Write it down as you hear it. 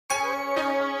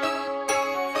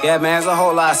Yeah, man, there's a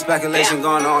whole lot of speculation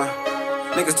going on.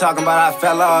 Niggas talking about I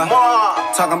fell off.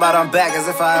 Talking about I'm back as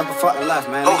if I ever fucking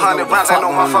left, man. 100 rounds, ain't no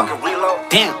motherfucking reload.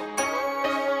 Damn.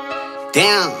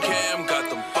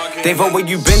 Davo, where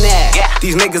you been at?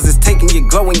 These niggas is taking your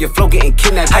glow and your flow getting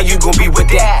kidnapped. How you gon' be with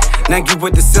that? Now you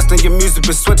with the system, your music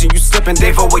been switching, you slipping.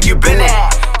 Davo, where you been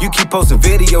at? You keep posting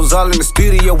videos all in the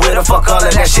studio. Where the fuck all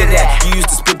of that shit at? You used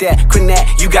to spit that, couldn't that?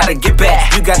 You gotta get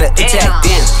back, you gotta attack.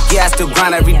 Damn, yeah, I still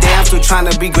grind every day. I'm still trying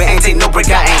to be great. Ain't take no break,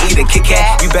 I ain't eat a Kit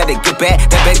Kat. You better get back.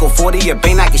 That bag go 40, your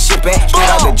bang knock your shit back. Straight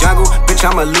out the jungle, bitch,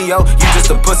 I'm a Leo. You just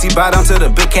a pussy, bow down to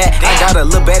the big cat. I got a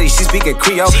little baddie, she speaking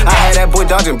Creole. I had that boy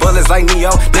dodging bullets like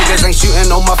Neo. Niggas ain't shooting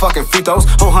no motherfucking free throws.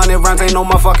 Whole 100 rounds ain't no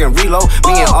motherfucking reload.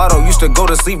 Me and Otto used to go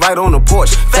to sleep right on the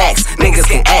porch. Facts, niggas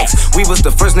can ask. We was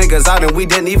the first niggas out and we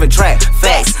didn't even trap.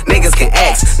 Facts, niggas can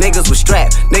ask. Niggas was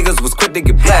strapped, niggas was quick to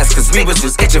get blast. Cause we was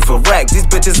just itching for rag. These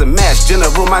bitches a mash.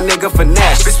 General, my nigga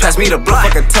finesse. Bitch pass me the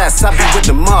blood, fuck a test. I be with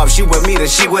the mob, she with me, then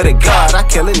she with a god. I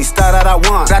kill any star that I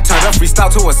want. I turned a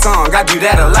freestyle to a song, I do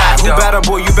that a lot. Who better,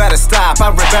 boy, you better stop. I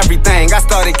rip everything, I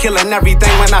started killing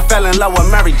everything when I fell in love with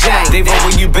Mary Jane. Davo,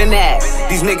 where you been at?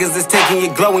 These niggas is taking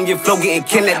your glow and your flow getting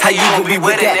kidnapped. How you gon' be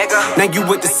with that? Now you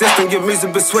with the system, your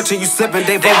music been switching, you slipping.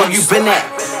 Davo, where you been at?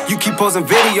 You keep posting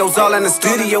videos all in the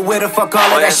studio. Where the fuck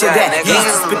all of that shit at? You used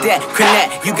to spit that,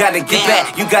 connect. You gotta get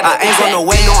back, you gotta ain't on the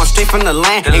way, no, I'm straight from the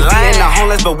land. Ain't being the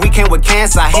homeless, but we came with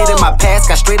cancer. I hit in my past,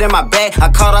 got straight in my bag. I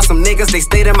caught out some niggas, they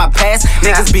stayed in my past.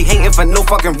 Niggas be hating for no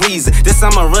fucking reason. This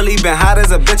summer really been hot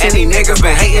as a bitch, and these niggas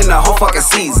been hating the whole fucking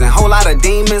season. Whole lot of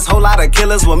demons, whole lot of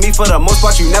killers. With me for the most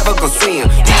part, you never gon' see him.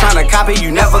 You tryna copy,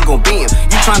 you never gon' be him.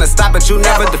 You tryna stop it, you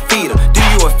never defeat him. Do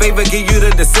you a favor, give you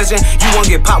the decision. You won't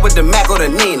get popped with the Mac or the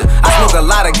Nina. I smoke a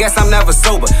lot of gas, I'm never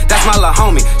sober. That's my little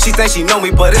homie. She thinks she know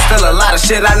me, but it's still a lot of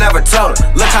shit I never told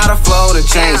her. Look how the flow done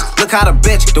changed. Look how the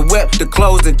bitch, the whip, the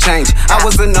clothes done changed. I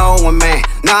was a no one man.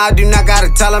 Now I do not gotta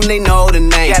tell them they know the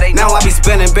name. Now I be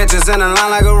spinning bitches in the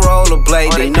line like a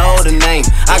rollerblade. They know the name.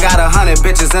 I got 100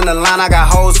 bitches in the line. I got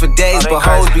hoes for days, but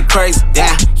hoes be crazy.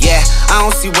 Damn, yeah. I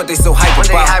don't see what they so hype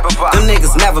about. Them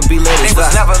niggas never be lit as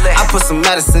us. I put some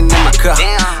medicine in my cup.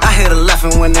 I hit a left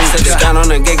and when they sit down on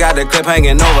the gig, got the clip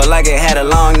hanging over like it had a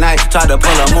long night. Tried to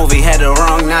pull a movie, had the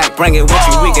wrong night. Bring it with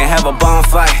you, we can have a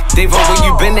bonfire. Davo, where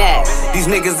you been at? These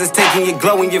niggas is taking your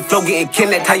glow and your flow getting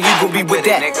kidnapped. How you gon' be with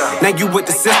that? Now you with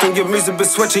the system, your music been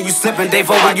switching, you slipping.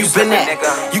 Davo, where you been at?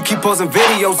 You keep posting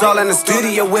videos all in the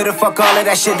studio. Where the fuck all of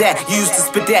that shit at? You used to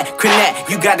spit that, connect.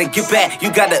 You gotta get back,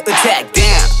 you gotta attack.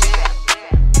 Damn.